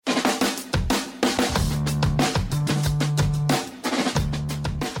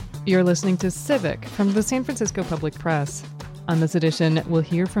You're listening to Civic from the San Francisco Public Press. On this edition, we'll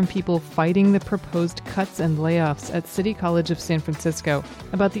hear from people fighting the proposed cuts and layoffs at City College of San Francisco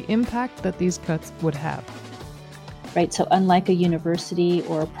about the impact that these cuts would have. Right, so unlike a university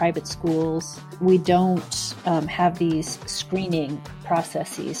or private schools, we don't have these screening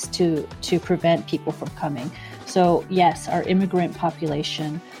processes to prevent people from coming. So yes, our immigrant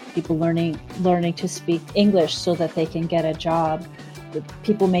population, people learning to speak English so that they can get a job,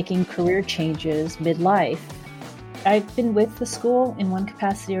 people making career changes midlife. I've been with the school in one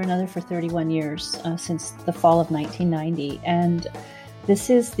capacity or another for 31 years, since the fall of 1990. And this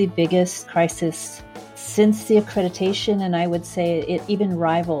is the biggest crisis since the accreditation, and I would say it even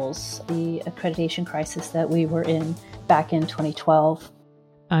rivals the accreditation crisis that we were in back in 2012.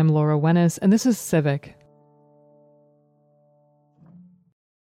 I'm Laura Wennis, and this is Civic.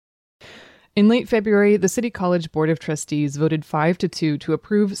 In late February, the City College Board of Trustees voted 5-2 to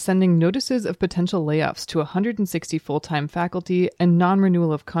approve sending notices of potential layoffs to 160 full-time faculty and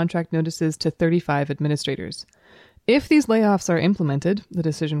non-renewal of contract notices to 35 administrators. If these layoffs are implemented, the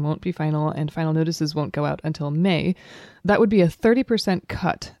decision won't be final and final notices won't go out until May. That would be a 30%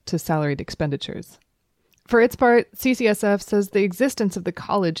 cut to salaried expenditures. For its part, CCSF says the existence of the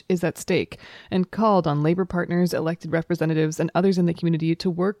college is at stake and called on labor partners, elected representatives, and others in the community to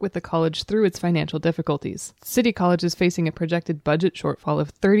work with the college through its financial difficulties. City College is facing a projected budget shortfall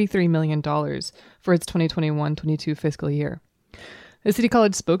of $33 million for its 2021-22 fiscal year. A City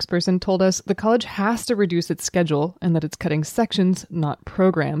College spokesperson told us the college has to reduce its schedule and that it's cutting sections, not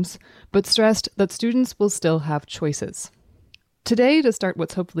programs, but stressed that students will still have choices. Today, to start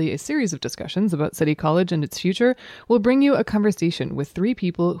what's hopefully a series of discussions about City College and its future, we'll bring you a conversation with three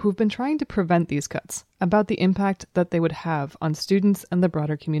people who've been trying to prevent these cuts, about the impact that they would have on students and the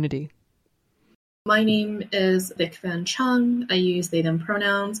broader community. My name is Vic Van Chung. I use they, them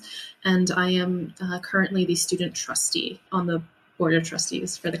pronouns, and I am currently the student trustee on the Board of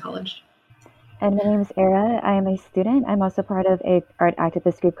Trustees for the college. And my name is Era. I am a student. I'm also part of a art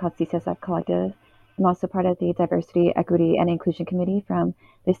activist group called CCSF Collective. I'm also part of the Diversity, Equity, and Inclusion Committee from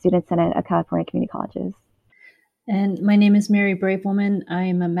the Student Senate of California Community Colleges. And my name is Mary Bravewoman.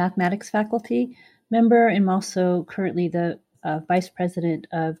 I'm a mathematics faculty member. I'm also currently the vice president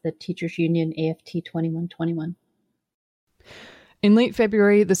of the Teachers Union AFT 2121. In late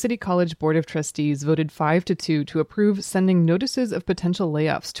February, the City College Board of Trustees voted 5-2 to approve sending notices of potential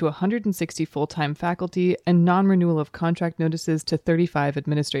layoffs to 160 full-time faculty and non-renewal of contract notices to 35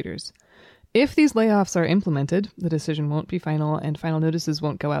 administrators. If these layoffs are implemented, the decision won't be final and final notices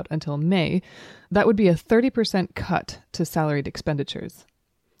won't go out until May. That would be a 30% cut to salaried expenditures.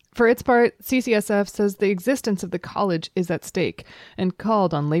 For its part, CCSF says the existence of the college is at stake and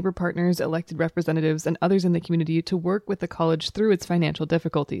called on labor partners, elected representatives, and others in the community to work with the college through its financial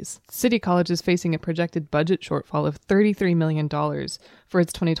difficulties. City College is facing a projected budget shortfall of $33 million for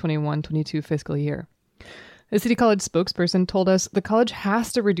its 2021-22 fiscal year. A City College spokesperson told us the college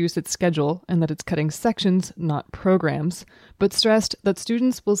has to reduce its schedule and that it's cutting sections, not programs, but stressed that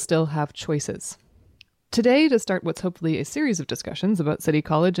students will still have choices. Today, to start what's hopefully a series of discussions about City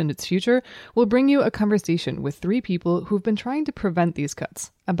College and its future, we'll bring you a conversation with three people who've been trying to prevent these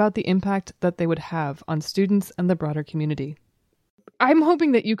cuts, about the impact that they would have on students and the broader community. I'm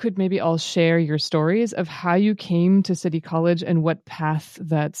hoping that you could maybe all share your stories of how you came to City College and what path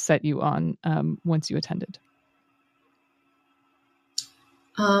that set you on once you attended.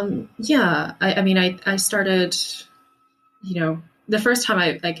 I started, the first time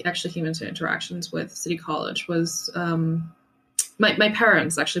I actually came into interactions with City College was my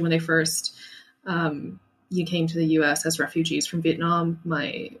parents, actually, when they first came to the U.S. as refugees from Vietnam.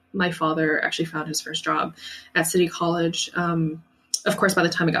 My father actually found his first job at City College. Of course, by the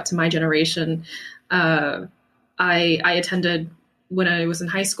time it got to my generation, I attended when I was in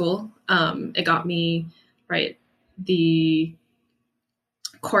high school. It got me, the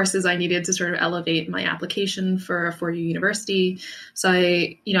courses I needed to sort of elevate my application for a four-year university. So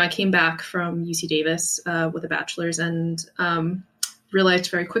I came back from UC Davis with a bachelor's and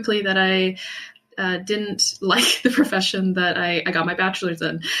realized very quickly that I didn't like the profession that I got my bachelor's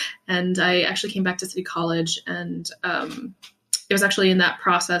in. And I actually came back to City College, and it was actually in that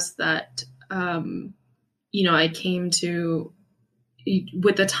process that, I came to,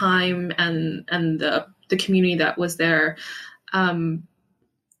 with the time and the community that was there,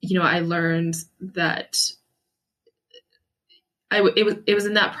 I learned that it was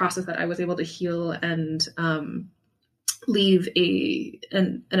in that process that I was able to heal and leave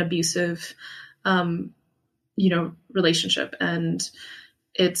an abusive, relationship. And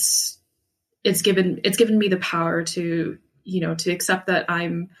it's given me the power to, to accept that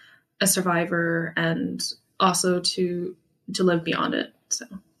I'm a survivor and also to live beyond it. So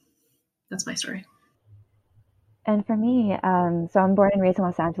that's my story. And for me, so I'm born and raised in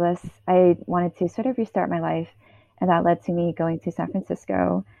Los Angeles. I wanted to sort of restart my life, and that led to me going to San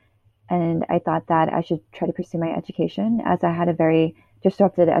Francisco. And I thought that I should try to pursue my education, as I had a very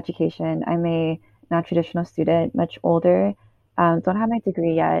disrupted education. I'm a non-traditional student, much older, don't have my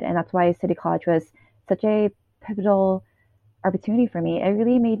degree yet, and that's why City College was such a pivotal opportunity for me. It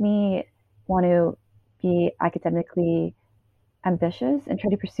really made me want to be academically ambitious and try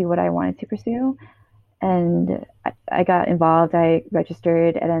to pursue what I wanted to pursue. And I got involved, I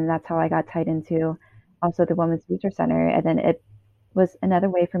registered, and then that's how I got tied into also the Women's Resource Center. And then it was another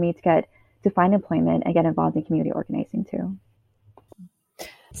way for me to find employment and get involved in community organizing too.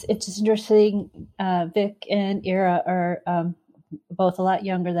 It's interesting. Vic and Ira are both a lot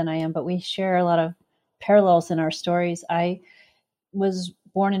younger than I am, but we share a lot of parallels in our stories. I was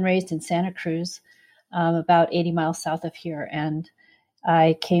born and raised in Santa Cruz, about 80 miles south of here, and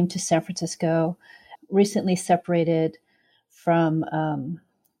I came to San Francisco, recently separated from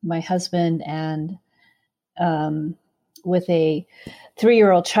my husband, and with a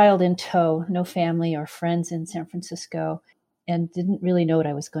 3-year-old child in tow, no family or friends in San Francisco, and didn't really know what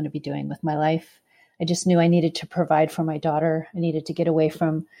I was going to be doing with my life. I just knew I needed to provide for my daughter. I needed to get away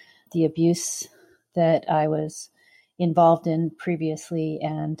from the abuse that I was involved in previously,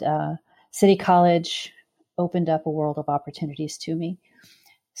 and City College opened up a world of opportunities to me.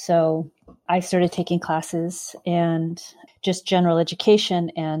 So I started taking classes and just general education,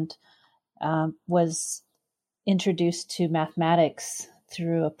 and was introduced to mathematics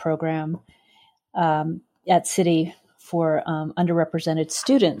through a program at City for underrepresented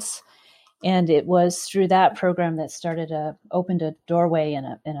students. And it was through that program that opened a doorway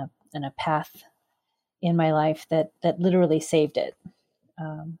and a path in my life that literally saved it.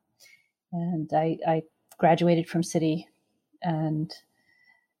 And I graduated from City and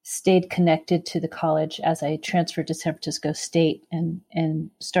stayed connected to the college as I transferred to San Francisco State and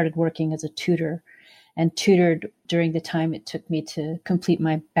started working as a tutor, and tutored during the time it took me to complete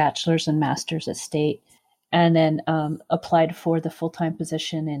my bachelor's and master's at State, and then applied for the full-time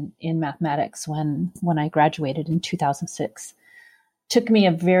position in mathematics when I graduated in 2006. Took me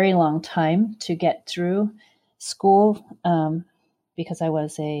a very long time to get through school because I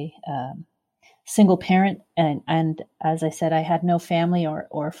was a single parent, and as I said, I had no family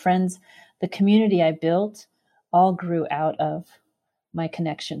or friends. The community I built all grew out of my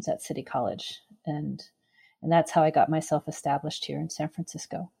connections at City College, and that's how I got myself established here in San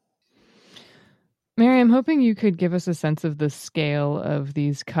Francisco. Mary, I'm hoping you could give us a sense of the scale of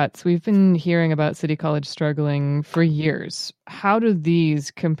these cuts. We've been hearing about City College struggling for years. How do these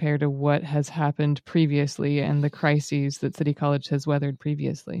compare to what has happened previously and the crises that City College has weathered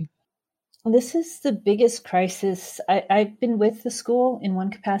previously? This is the biggest crisis. I've been with the school in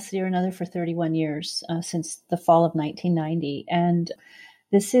one capacity or another for 31 years, since the fall of 1990. And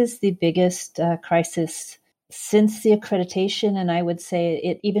this is the biggest crisis since the accreditation, and I would say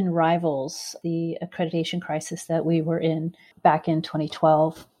it even rivals the accreditation crisis that we were in back in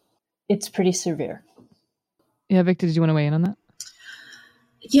 2012. It's pretty severe. Yeah, Vic, did you want to weigh in on that?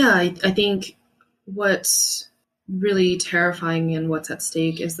 Yeah, I think what's really terrifying and what's at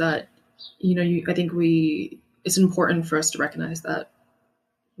stake is that, I think it's important for us to recognize that,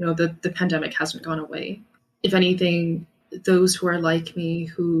 the pandemic hasn't gone away. If anything, those who are like me,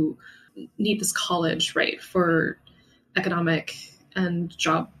 who need this college, right, for economic and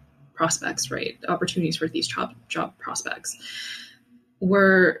job prospects, right, opportunities for these job prospects,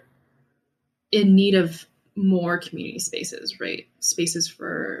 we're in need of more community spaces, right, spaces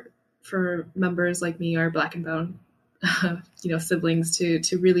for members like me, our Black and Brown, siblings,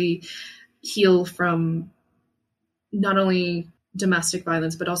 to really heal from not only domestic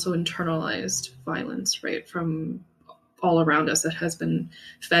violence but also internalized violence, right, from all around us that has been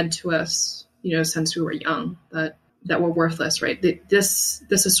fed to us, since we were young, that we're worthless, right? This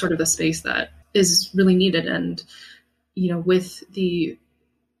is sort of the space that is really needed. And, with the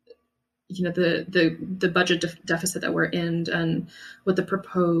budget deficit that we're in, and with the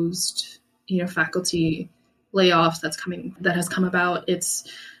proposed, faculty layoffs that has come about,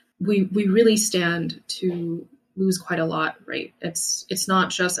 we really stand to lose quite a lot, right? It's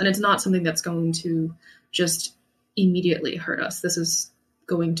not something that's going to just immediately hurt us. This is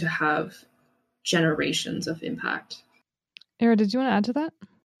going to have generations of impact. Ira, did you want to add to that?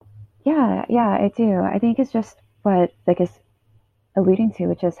 Yeah, I do. I think it's just what Vic is alluding to,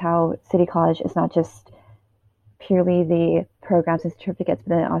 which is how City College is not just purely the programs and certificates,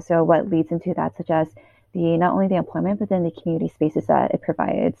 but then also what leads into that, such as not only the employment, but then the community spaces that it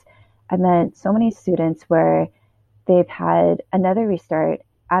provides. I met so many students where they've had another restart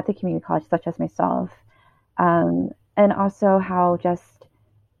at the community college, such as myself, and also how just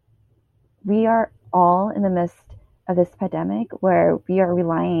we are all in the midst of this pandemic where we are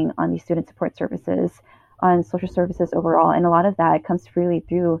relying on these student support services, on social services overall, and a lot of that comes freely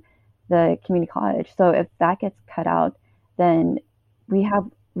through the community college. So if that gets cut out, then we have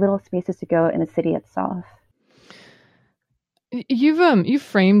little spaces to go in the city itself. You've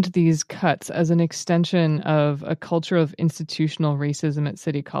framed these cuts as an extension of a culture of institutional racism at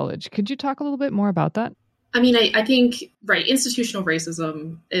City College. Could you talk a little bit more about that? I mean, I think, right, institutional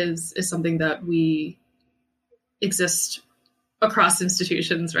racism is something that we exist across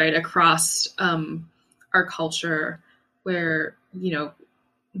institutions, right, across our culture, where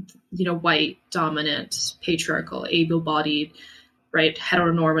white, dominant, patriarchal, able-bodied, right,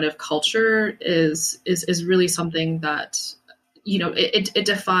 heteronormative culture is really something that it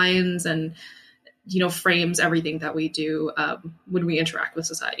defines and frames everything that we do when we interact with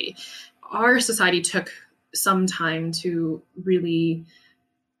society. Our society took some time to really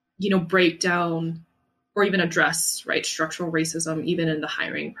break down or even address, right, structural racism, even in the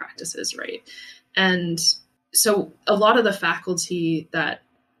hiring practices, right? And so a lot of the faculty that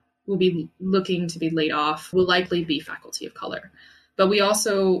will be looking to be laid off will likely be faculty of color. But we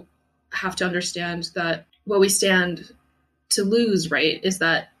also have to understand that what we stand to lose, right, is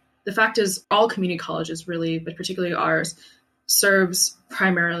that the fact is all community colleges really, but particularly ours, serves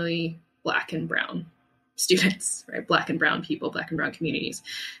primarily Black and brown students, right? Black and brown people, Black and brown communities.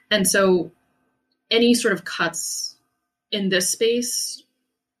 And so any sort of cuts in this space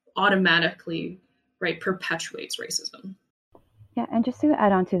automatically, right, perpetuates racism. Yeah, and just to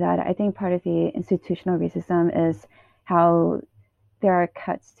add on to that, I think part of the institutional racism is how there are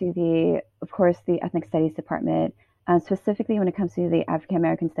cuts to of course, the ethnic studies department, specifically when it comes to the African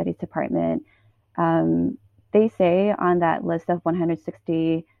American Studies department. They say on that list of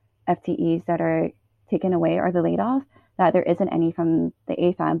 160 FTEs that are taken away or the laid off, that there isn't any from the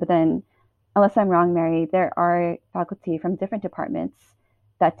AFAM. But then, unless I'm wrong, Mary, there are faculty from different departments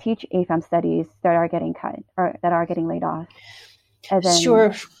that teach AFAM studies that are getting cut or that are getting laid off. And then, sure.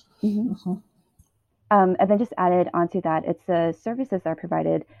 Mm-hmm. And then just added onto that, it's the services that are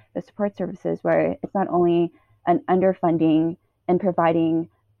provided, the support services, where it's not only an underfunding and providing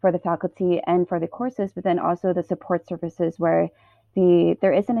for the faculty and for the courses, but then also the support services where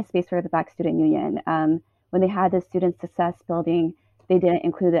there isn't a space for the Black Student Union. When they had the Student Success Building, they didn't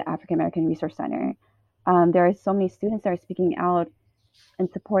include the African American Resource Center. There are so many students that are speaking out in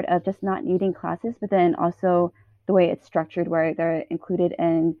support of just not needing classes, but then also the way it's structured where they're included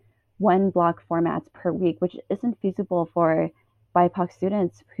in one block formats per week, which isn't feasible for BIPOC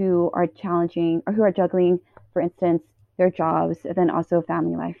students who are challenging or who are juggling, for instance, their jobs and then also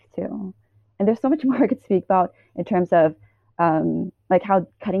family life too. And there's so much more I could speak about in terms of like how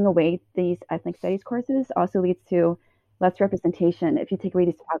cutting away these ethnic studies courses also leads to less representation if you take away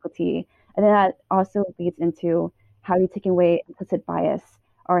these faculty. And then that also leads into how you take away implicit bias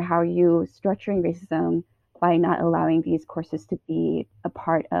or how you structuring racism by not allowing these courses to be a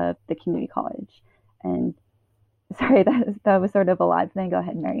part of the community college. And sorry, that was sort of a lot. Then go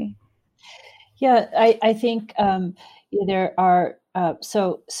ahead, Mary. Yeah, I think there are,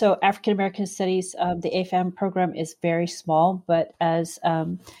 so African American Studies, the AFAM program is very small, but as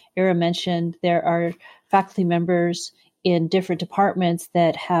Era mentioned, there are faculty members in different departments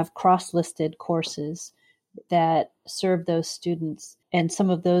that have cross-listed courses that serve those students, and some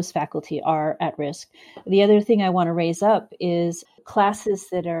of those faculty are at risk. The other thing I want to raise up is classes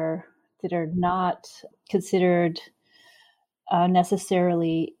that are not considered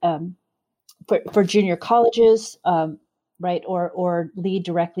necessarily for junior colleges, right, or lead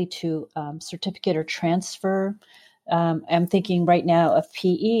directly to certificate or transfer. I'm thinking right now of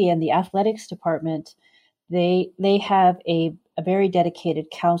PE and the athletics department. They have a very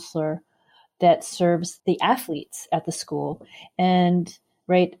dedicated counselor that serves the athletes at the school. And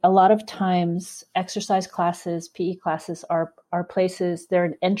right, a lot of times exercise classes, PE classes are places, they're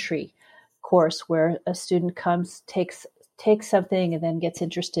an entry course where a student comes, takes something and then gets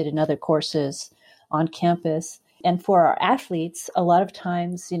interested in other courses on campus. And for our athletes, a lot of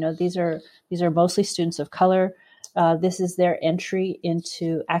times, these are mostly students of color. This is their entry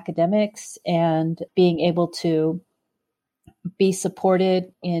into academics and being able to be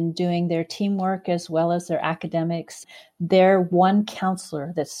supported in doing their teamwork as well as their academics. Their one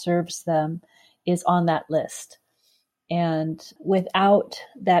counselor that serves them is on that list. And without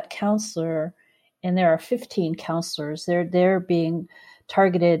that counselor, and there are 15 counselors, they're being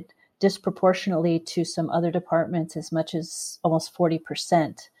targeted disproportionately to some other departments as much as almost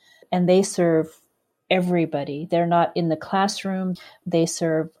 40%. and they serve everybody. They're not in the classroom. They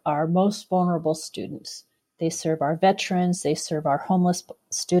serve our most vulnerable students. They serve our veterans. They serve our homeless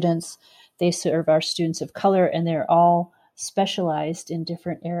students. They serve our students of color, and they're all specialized in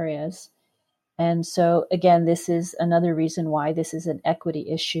different areas. And so, again, this is another reason why this is an equity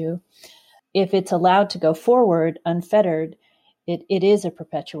issue. If it's allowed to go forward unfettered, it is a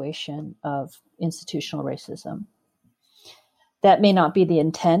perpetuation of institutional racism. That may not be the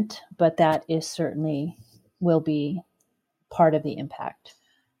intent, but that is certainly will be part of the impact.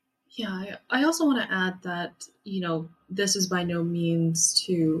 Yeah, I also want to add that, this is by no means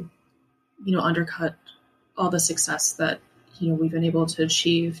to, undercut all the success that, we've been able to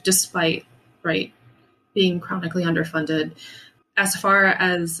achieve despite, right, being chronically underfunded. As far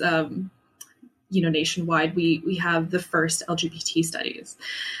as, nationwide, we have the first LGBT studies.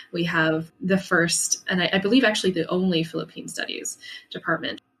 We have the first, and I believe actually the only Philippine studies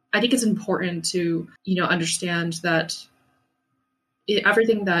department. I think it's important to, understand that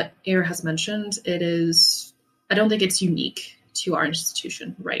everything that Air has mentioned, I don't think it's unique to our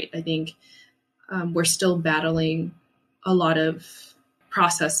institution, right? I think we're still battling a lot of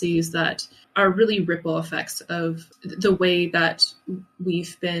processes that are really ripple effects of the way that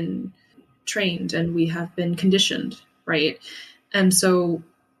we've been trained and we have been conditioned, right? And so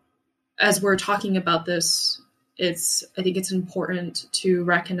as we're talking about this, I think it's important to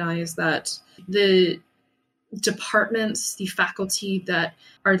recognize that the departments, the faculty that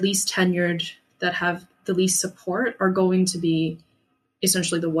are least tenured, that have the least support, are going to be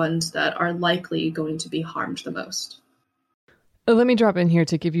essentially the ones that are likely going to be harmed the most. Let me drop in here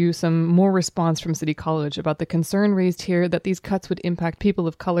to give you some more response from City College about the concern raised here that these cuts would impact people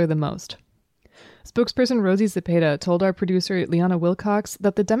of color the most. Spokesperson Rosie Cepeda told our producer Liana Wilcox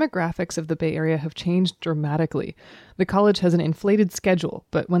that the demographics of the Bay Area have changed dramatically. The college has an inflated schedule,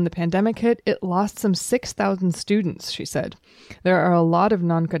 but when the pandemic hit, it lost some 6,000 students, she said. There are a lot of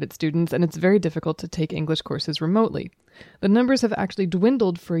non-credit students, and it's very difficult to take English courses remotely. The numbers have actually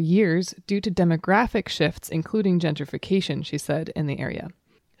dwindled for years due to demographic shifts, including gentrification, she said, in the area.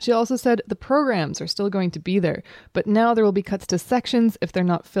 She also said the programs are still going to be there, but now there will be cuts to sections if they're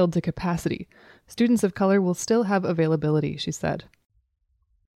not filled to capacity. Students of color will still have availability, she said.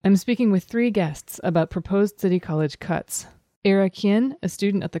 I'm speaking with 3 guests about proposed City College cuts. Era Kien, a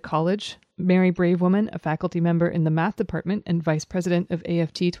student at the college, Mary Bravewoman, a faculty member in the math department and vice president of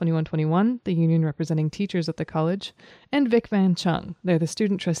AFT 2121, the union representing teachers at the college, and Vic Van Chung. They're the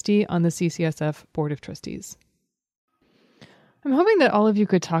student trustee on the CCSF Board of Trustees. I'm hoping that all of you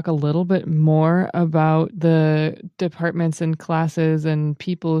could talk a little bit more about the departments and classes and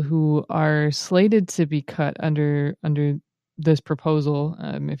people who are slated to be cut under this proposal,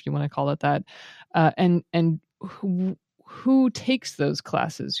 if you want to call it that, and who takes those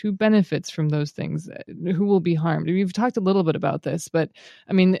classes, who benefits from those things, who will be harmed. We've talked a little bit about this, but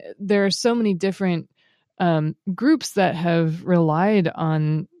I mean, there are so many different groups that have relied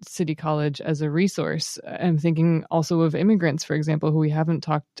on City College as a resource. I'm thinking also of immigrants, for example, who we haven't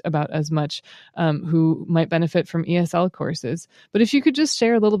talked about as much, who might benefit from ESL courses. But if you could just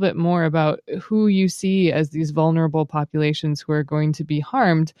share a little bit more about who you see as these vulnerable populations who are going to be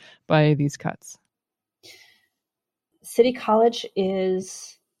harmed by these cuts. City College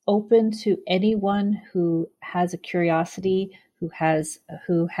is open to anyone who has a curiosity, who has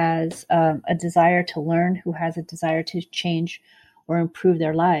a desire to learn, who has a desire to change or improve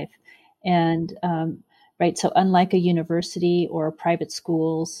their life. And right, so unlike a university or private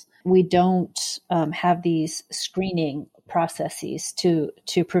schools, we don't have these screening processes to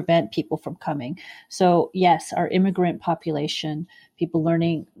prevent people from coming. So yes, our immigrant population, people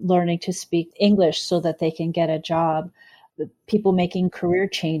learning to speak English so that they can get a job, people making career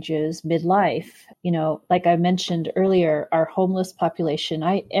changes midlife. Like I mentioned earlier, our homeless population,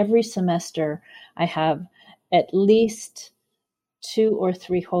 every semester I have at least 2 or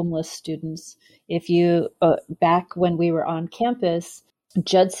 3 homeless students. If you, back when we were on campus,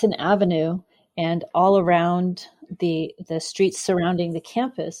 Judson Avenue and all around the streets surrounding the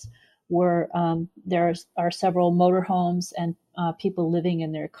campus were, there are several motorhomes and people living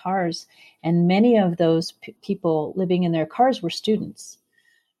in their cars. And many of those people living in their cars were students,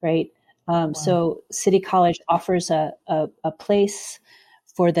 right? Wow. So City College offers a place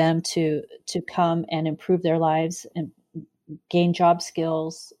for them to come and improve their lives and gain job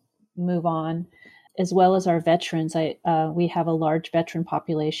skills, move on, as well as our veterans. We have a large veteran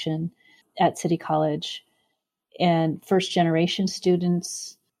population at City College, and first generation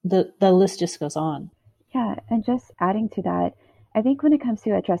students. The list just goes on. Yeah, and just adding to that, I think when it comes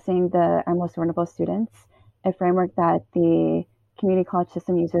to addressing our most vulnerable students, a framework that the community college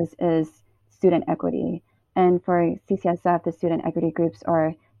system uses is student equity. And for CCSF, the student equity groups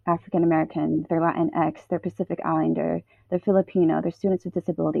are African American, they're Latinx, they're Pacific Islander, they're Filipino, they're students with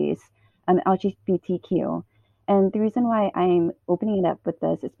disabilities, LGBTQ. And the reason why I'm opening it up with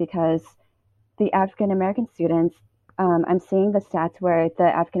this is because the African American students, I'm seeing the stats where the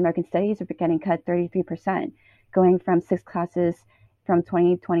African American studies are getting cut 33%, going from 6 classes from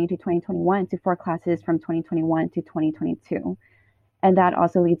 2020 to 2021 to 4 classes from 2021 to 2022. And that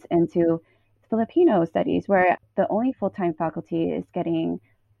also leads into Filipino studies, where the only full-time faculty is getting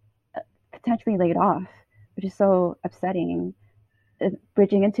potentially laid off, which is so upsetting.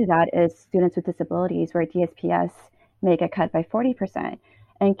 Bridging into that is students with disabilities, where DSPS may get cut by 40%.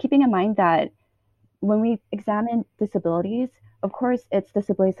 And keeping in mind that when we examine disabilities, of course, it's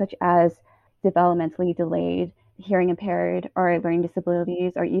disabilities such as developmentally delayed, hearing impaired, or learning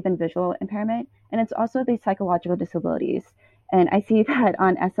disabilities, or even visual impairment. And it's also the psychological disabilities. And I see that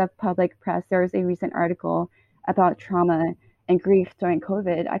on SF Public Press, there was a recent article about trauma and grief during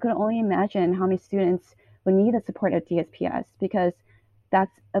COVID. I could only imagine how many students would need the support of DSPS, because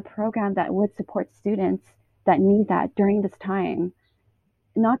that's a program that would support students that need that during this time.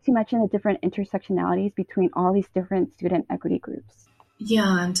 Not to mention the different intersectionalities between all these different student equity groups.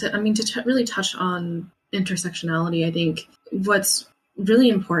 Yeah, and to really touch on intersectionality, I think what's really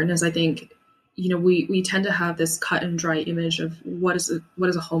important is, I think, we tend to have this cut and dry image of what does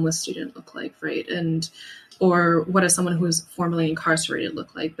a homeless student look like, right? Or what does someone who is formerly incarcerated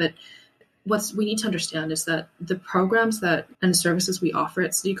look like? But what we need to understand is that the programs and services we offer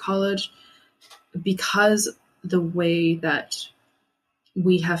at City College, because the way that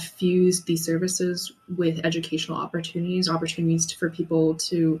we have fused these services with educational opportunities for people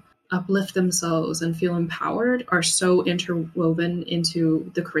to uplift themselves and feel empowered, are so interwoven into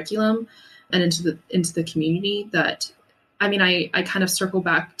the curriculum and into the community that, I kind of circle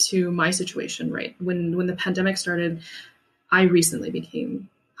back to my situation, right? When the pandemic started, I recently became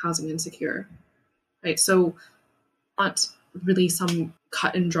housing insecure, right? So not really some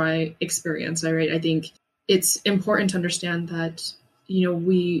cut and dry experience, right? I think it's important to understand that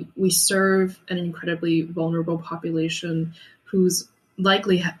we serve an incredibly vulnerable population who's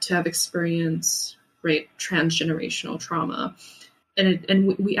likely to have experienced, right, transgenerational trauma,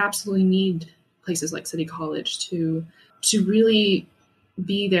 and we absolutely need places like City College to really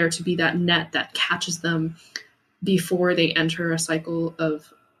be there, to be that net that catches them before they enter a cycle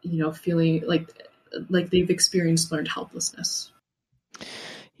of feeling like they've experienced learned helplessness.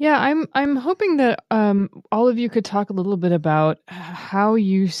 Yeah, I'm hoping that all of you could talk a little bit about how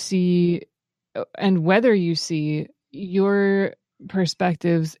you see and whether you see your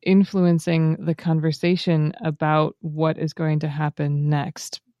perspectives influencing the conversation about what is going to happen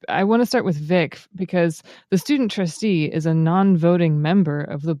next. I want to start with Vic, because the student trustee is a non-voting member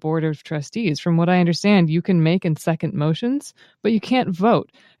of the board of trustees. From what I understand, you can make and second motions, but you can't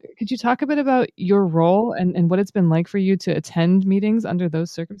vote. Could you talk a bit about your role and what it's been like for you to attend meetings under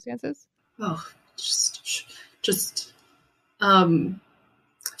those circumstances? Oh,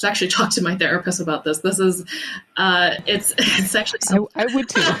 I've actually talked to my therapist about this. This is, it's actually something. I would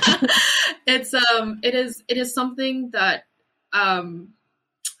too. It is something that,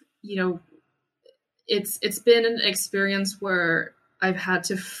 it's been an experience where I've had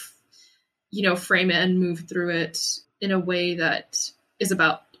to, frame it and move through it in a way that is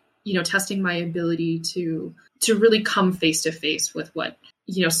about, testing my ability to really come face to face with what,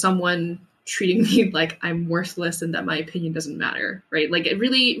 someone treating me like I'm worthless and that my opinion doesn't matter, right? Like, it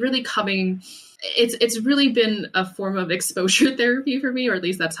really, really coming. It's really been a form of exposure therapy for me, or at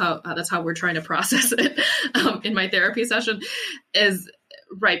least that's how we're trying to process it in my therapy session, is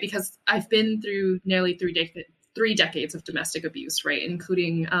right, because I've been through nearly 3 decades of domestic abuse, right,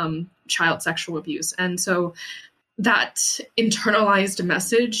 including child sexual abuse, and so that internalized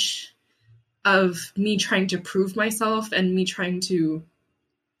message of me trying to prove myself and me trying to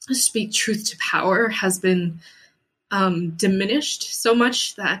speak truth to power has been diminished so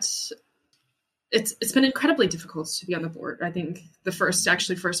much that it's been incredibly difficult to be on the board. I think the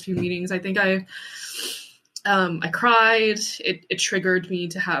first few meetings, I think I cried. It triggered me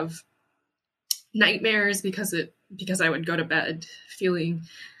to have nightmares because I would go to bed feeling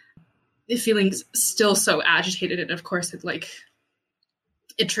still so agitated, and of course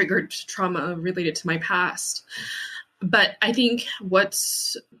it triggered trauma related to my past. But I think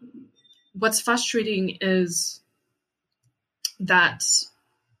what's frustrating is that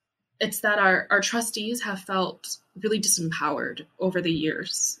our trustees have felt really disempowered over the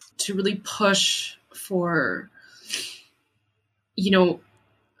years to really push for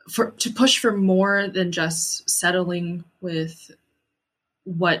more than just settling with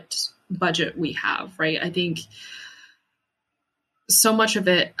what budget we have, right? I think so much of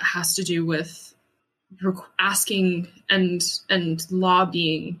it has to do with asking and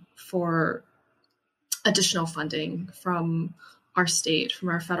lobbying for additional funding from our state, from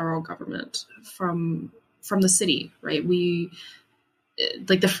our federal government, from the city, right? We,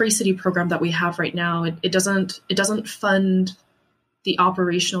 like the Free City program that we have right now, it doesn't fund the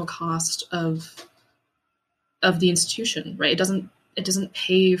operational cost of the institution, right? It doesn't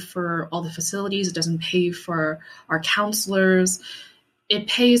pay for all the facilities. It doesn't pay for our counselors. It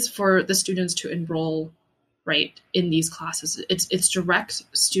pays for the students to enroll, right, in these classes. It's direct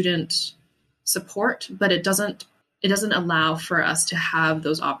student support, but it doesn't allow for us to have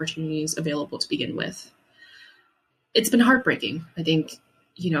those opportunities available to begin with. It's been heartbreaking, I think,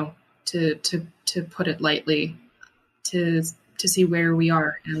 to put it lightly, to see where we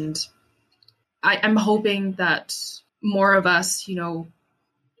are. And I'm hoping that more of us,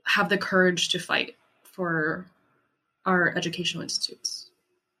 have the courage to fight for our educational institutes.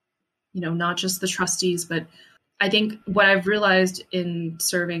 Not just the trustees, but I think what I've realized in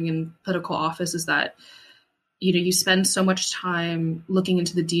serving in political office is that, you spend so much time looking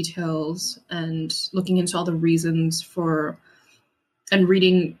into the details and looking into all the reasons for, and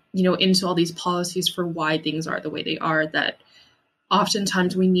reading, into all these policies for why things are the way they are, that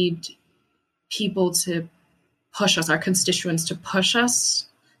oftentimes we need people to push us, our constituents to push us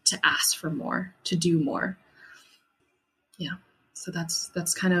to ask for more, to do more. Yeah. So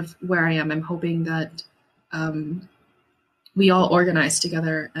that's kind of where I am. I'm hoping that we all organize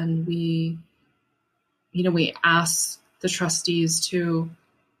together and we ask the trustees to,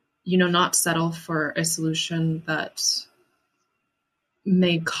 not settle for a solution that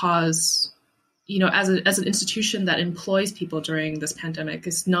may cause, as an institution that employs people during this pandemic,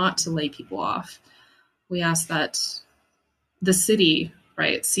 is not to lay people off. We ask that the city,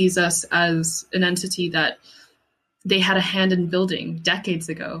 right, sees us as an entity that they had a hand in building decades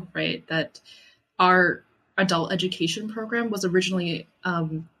ago, right? That our adult education program was originally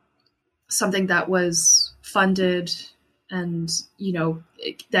something that was funded and,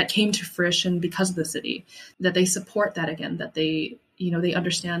 that came to fruition because of the city, that they support that again, that they, they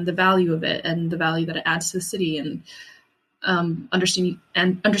understand the value of it and the value that it adds to the city, and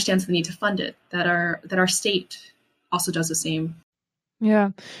understands the need to fund it, that our state also does the same.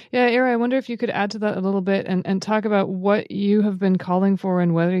 Yeah. Ira, I wonder if you could add to that a little bit and talk about what you have been calling for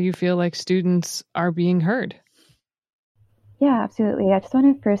and whether you feel like students are being heard. Yeah, absolutely. I just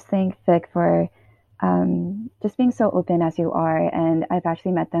want to first thank Vic for just being so open as you are. And I've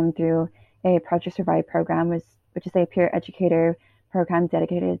actually met them through a Project Survive program, which is a peer educator program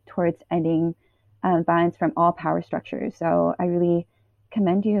dedicated towards ending violence from all power structures. So I really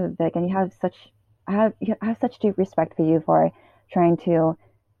commend you, Vic, and I have such deep respect for you for trying to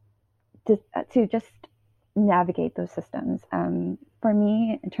just navigate those systems. For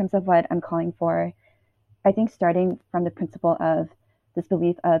me, in terms of what I'm calling for, I think starting from the principle of this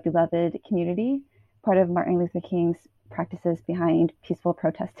belief of beloved community, part of Martin Luther King's practices behind peaceful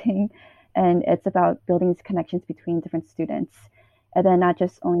protesting, and it's about building these connections between different students, and then not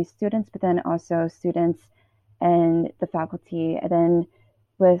just only students, but then also students and the faculty, and then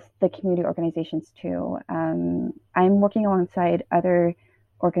with the community organizations too. I'm working alongside other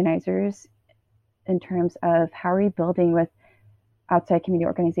organizers in terms of how are we building with outside community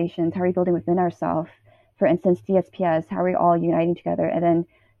organizations, how are we building within ourselves. For instance, DSPS, how are we all uniting together, and then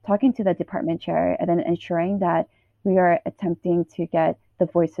talking to the department chair, and then ensuring that we are attempting to get the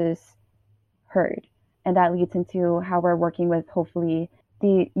voices heard. And that leads into how we're working with, hopefully,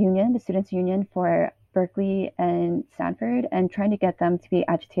 the union, the Students' Union for Berkeley and Stanford, and trying to get them to be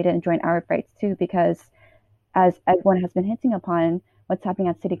agitated and join our fights too, because as everyone has been hinting upon, what's happening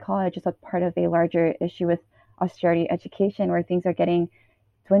at City College is a part of a larger issue with austerity education, where things are getting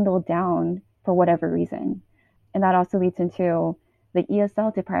dwindled down for whatever reason. And that also leads into the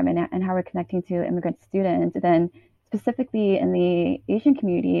ESL department and how we're connecting to immigrant students. And then specifically in the Asian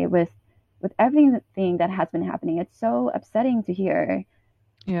community with everything that has been happening, it's so upsetting to hear.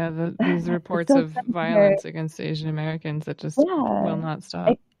 Yeah, these reports of violence against Asian Americans that just will not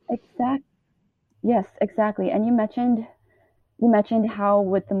stop. Yes, exactly. And you mentioned how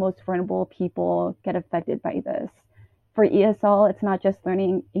would the most vulnerable people get affected by this. For ESL, it's not just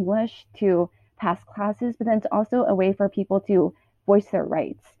learning English to pass classes, but then it's also a way for people to voice their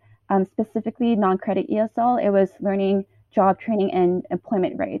rights. Specifically, non-credit ESL, it was learning job training and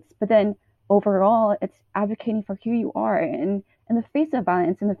employment rights. But then overall, it's advocating for who you are in the face of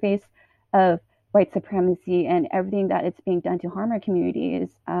violence, in the face of white supremacy and everything that it's being done to harm our communities.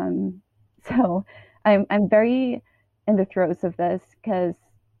 So I'm very in the throes of this, because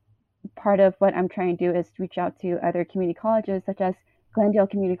part of what I'm trying to do is reach out to other community colleges, such as Glendale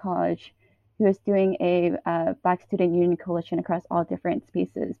Community College, who is doing a Black Student Union Coalition across all different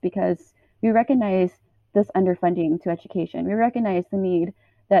spaces, because we recognize this underfunding to education. We recognize the need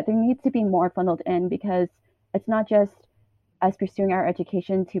that there needs to be more funneled in, because it's not just us pursuing our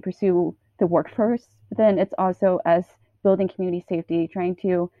education to pursue the workforce, but then it's also us building community safety, trying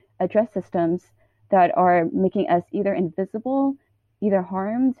to address systems that are making us either invisible, either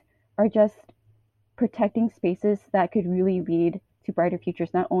harmed, or just protecting spaces that could really lead to brighter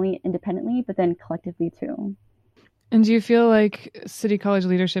futures, not only independently, but then collectively too. And do you feel like City College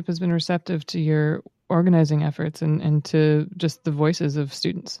leadership has been receptive to your organizing efforts and to just the voices of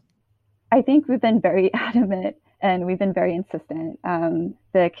students? I think we've been very adamant and we've been very insistent.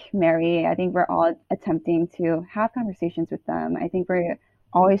 Vic, Mary, I think we're all attempting to have conversations with them. I think we're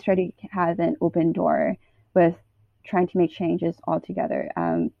always trying to have an open door with trying to make changes all together.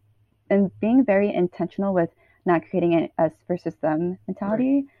 And being very intentional with not creating an us versus them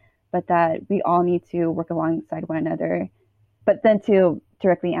mentality, right, but that we all need to work alongside one another. But then to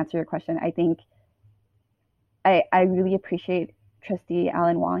directly answer your question, I think I really appreciate Trustee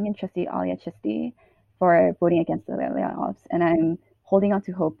Alan Wong and Trustee Alia Chisti for voting against the layoffs. And I'm holding on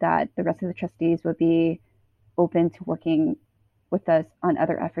to hope that the rest of the trustees would be open to working with us on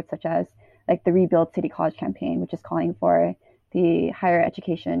other efforts, such as like the Rebuild City College campaign, which is calling for the Higher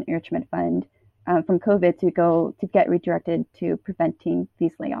Education Enrichment Fund from COVID to get redirected to preventing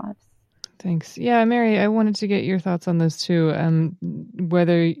these layoffs. Thanks. Yeah, Mary, I wanted to get your thoughts on this too.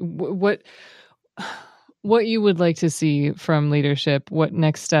 What you would like to see from leadership, what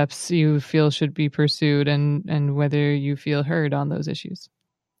next steps you feel should be pursued, and whether you feel heard on those issues.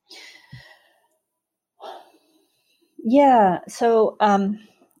 Yeah. So,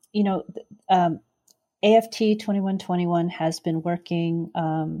 AFT 2121 has been working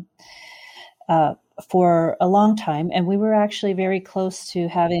for a long time, and we were actually very close to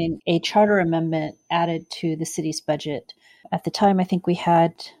having a charter amendment added to the city's budget. At the time, I think we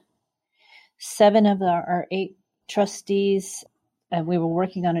had 7 of our 8 trustees, and we were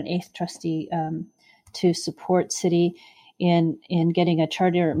working on an 8th trustee to support city in getting a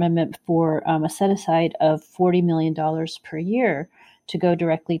charter amendment for a set aside of $40 million per year to go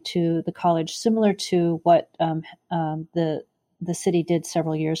directly to the college, similar to what the city did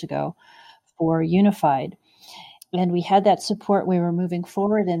several years ago for Unified. And we had that support. We were moving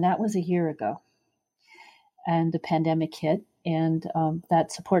forward, and that was a year ago. And the pandemic hit, and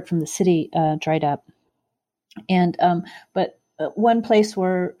that support from the city dried up. And but one place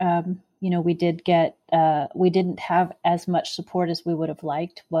where we didn't have as much support as we would have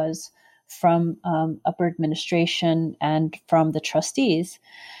liked was from upper administration and from the trustees,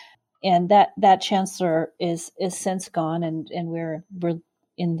 and that chancellor is since gone, and we're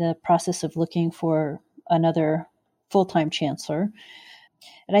in the process of looking for another full-time chancellor.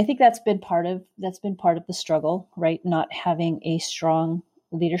 And I think that's been part of the struggle, right? Not having a strong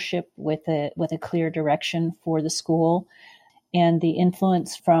leadership with a clear direction for the school, and the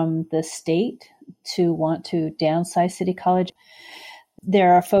influence from the state to want to downsize City College.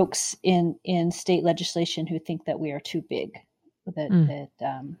 There are folks in state legislation who think that we are too big, that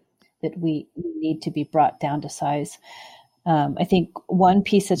we need to be brought down to size. I think one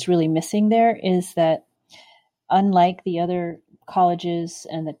piece that's really missing there is that, unlike the other colleges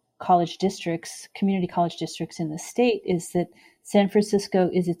and the college districts, community college districts in the state, is that San Francisco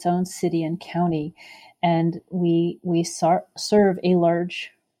is its own city and county, and we serve a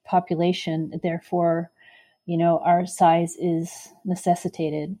large population. Therefore, our size is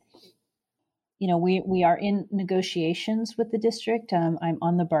necessitated. We are in negotiations with the district. I'm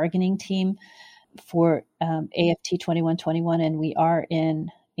on the bargaining team for AFT 2121, and we are in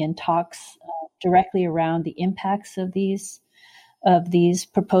talks directly around the impacts of these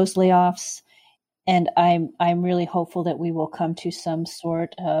proposed layoffs. And I'm really hopeful that we will come to some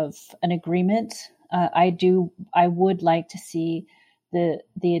sort of an agreement. I would like to see the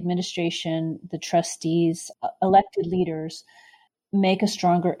administration, the trustees, elected leaders make a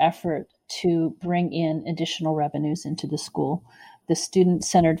stronger effort to bring in additional revenues into the school. The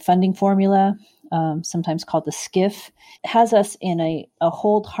student-centered funding formula, sometimes called the SCIF, has us in a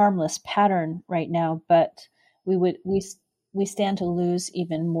hold harmless pattern right now, but we stand to lose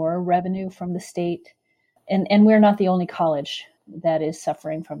even more revenue from the state. And we're not the only college that is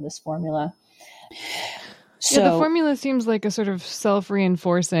suffering from this formula. So, the formula seems like a sort of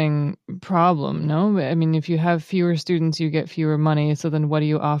self-reinforcing problem, no? I mean, if you have fewer students, you get fewer money. So then what do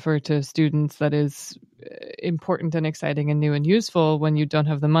you offer to students that is important and exciting and new and useful when you don't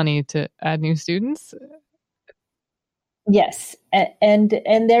have the money to add new students? Yes, and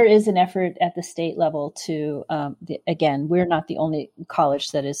there is an effort at the state level to again, we're not the only college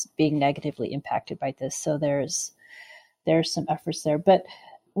that is being negatively impacted by this, so there's some efforts there, but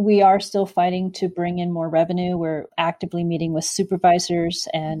we are still fighting to bring in more revenue. We're actively meeting with supervisors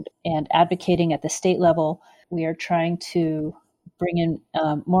and advocating at the state level. We are trying to bring in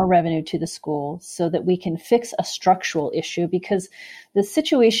more revenue to the school so that we can fix a structural issue, because the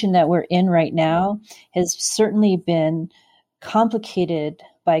situation that we're in right now has certainly been complicated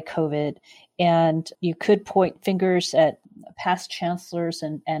by COVID. And you could point fingers at past chancellors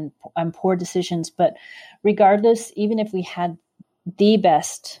and poor decisions. But regardless, even if we had the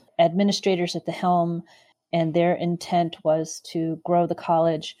best administrators at the helm and their intent was to grow the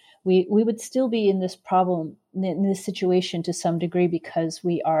college, we would still be in this situation to some degree, because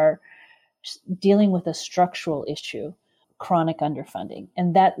we are dealing with a structural issue, chronic underfunding.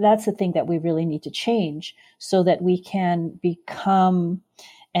 And that's the thing that we really need to change so that we can become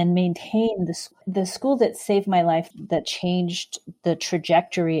and maintain the school that saved my life, that changed the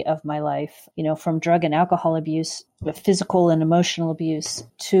trajectory of my life, from drug and alcohol abuse, physical and emotional abuse,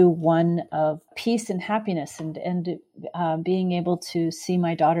 to one of peace and happiness, and being able to see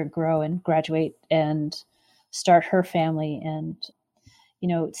my daughter grow and graduate and start her family. And,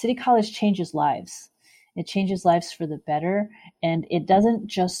 City College changes lives. It changes lives for the better. And it doesn't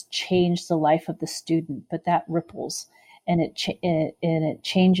just change the life of the student, but that ripples. And it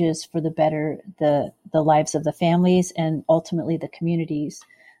changes for the better the lives of the families and ultimately the communities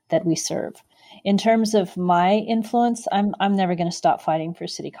that we serve. In terms of my influence, I'm never going to stop fighting for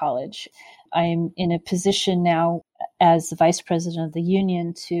City College. I'm in a position now as the vice president of the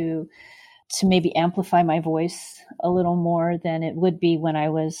union to maybe amplify my voice a little more than it would be when I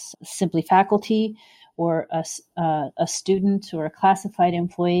was simply faculty or a student or a classified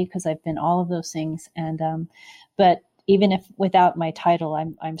employee, because I've been all of those things. And but even if without my title,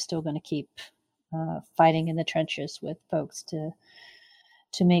 I'm still going to keep fighting in the trenches with folks to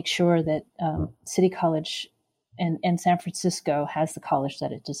make sure that City College and San Francisco has the college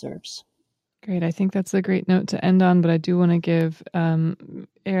that it deserves. Great. I think that's a great note to end on, but I do want to give Era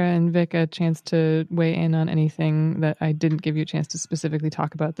and Vic a chance to weigh in on anything that I didn't give you a chance to specifically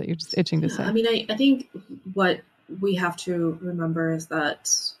talk about that you're just itching to say. I mean, I think what we have to remember is that,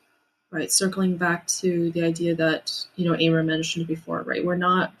 right, circling back to the idea that, Amber mentioned before, right, we're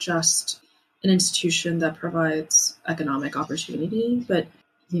not just an institution that provides economic opportunity, but,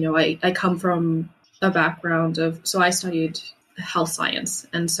 I come from a background so I studied health science.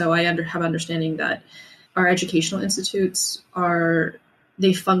 And so I have understanding that our educational institutes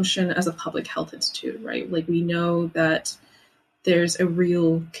they function as a public health institute, right? Like, we know that there's a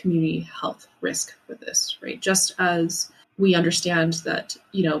real community health risk with this, right? Just as we understand that,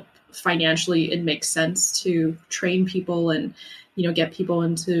 financially it makes sense to train people and, get people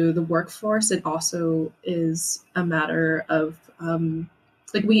into the workforce, it also is a matter of,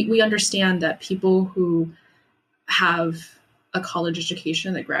 we understand that people who have a college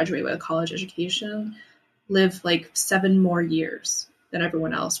education, that graduate with a college education, live like 7 more years than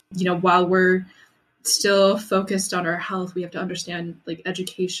everyone else. While we're still focused on our health, we have to understand, like,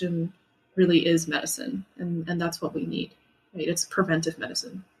 education really is medicine, and that's what we need, right? It's preventive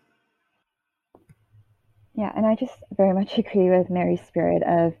medicine. Yeah, and I just very much agree with Mary's spirit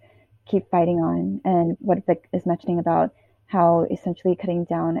of keep fighting on, and what Vic is mentioning about how essentially cutting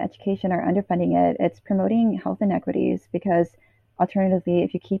down education or underfunding it's promoting health inequities, because alternatively,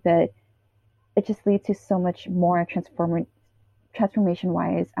 if you keep it just leads to so much more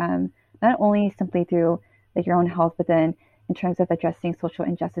transformation-wise, not only simply through like your own health, but then in terms of addressing social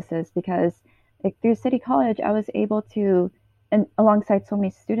injustices. Because like through City College, I was able to, and alongside so many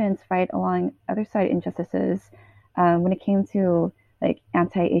students, fight along other side injustices when it came to like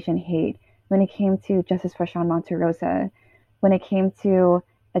anti-Asian hate, when it came to justice for Sean Monterosa, when it came to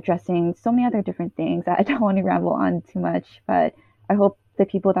addressing so many other different things. I don't want to ramble on too much, but I hope the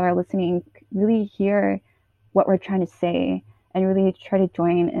people that are listening really hear what we're trying to say and really try to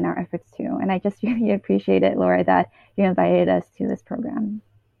join in our efforts too. And I just really appreciate it, Laura, that you invited us to this program.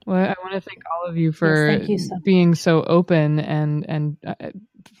 Well, I want to thank all of you for being so open and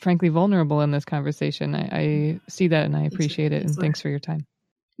frankly vulnerable in this conversation. I see that and I appreciate it. And thanks for your time.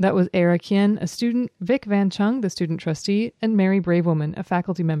 That was Era Kien, a student, Vic Van Chung, the student trustee, and Mary Bravewoman, a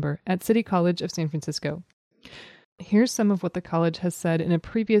faculty member at City College of San Francisco. Here's some of what the college has said in a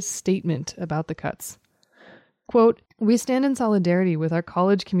previous statement about the cuts. Quote, "We stand in solidarity with our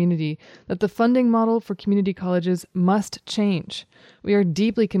college community that the funding model for community colleges must change. We are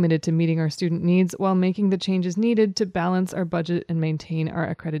deeply committed to meeting our student needs while making the changes needed to balance our budget and maintain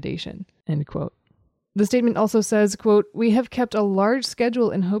our accreditation." End quote. The statement also says, quote, "We have kept a large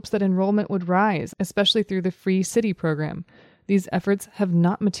schedule in hopes that enrollment would rise, especially through the Free City program. These efforts have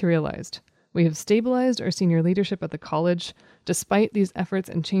not materialized. We have stabilized our senior leadership at the college. Despite these efforts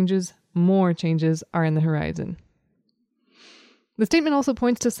and changes, more changes are in the horizon." The statement also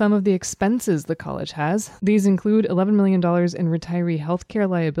points to some of the expenses the college has. These include $11 million in retiree healthcare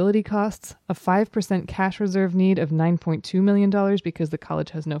liability costs, a 5% cash reserve need of $9.2 million because the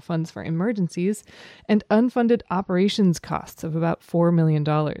college has no funds for emergencies, and unfunded operations costs of about $4 million.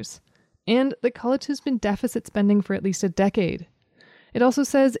 And the college has been deficit spending for at least a decade. It also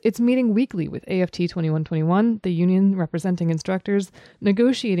says it's meeting weekly with AFT 2121, the union representing instructors,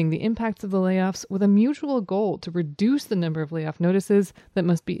 negotiating the impacts of the layoffs with a mutual goal to reduce the number of layoff notices that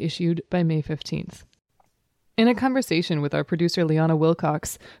must be issued by May 15th. In a conversation with our producer Liana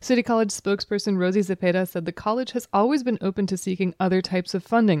Wilcox, City College spokesperson Rosie Zepeda said the college has always been open to seeking other types of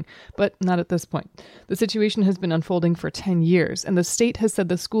funding, but not at this point. The situation has been unfolding for 10 years, and the state has said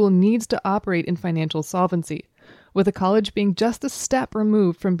the school needs to operate in financial solvency. With the college being just a step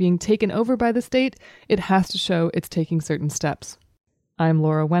removed from being taken over by the state, it has to show it's taking certain steps. I'm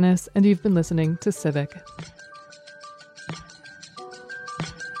Laura Wennis, and you've been listening to Civic.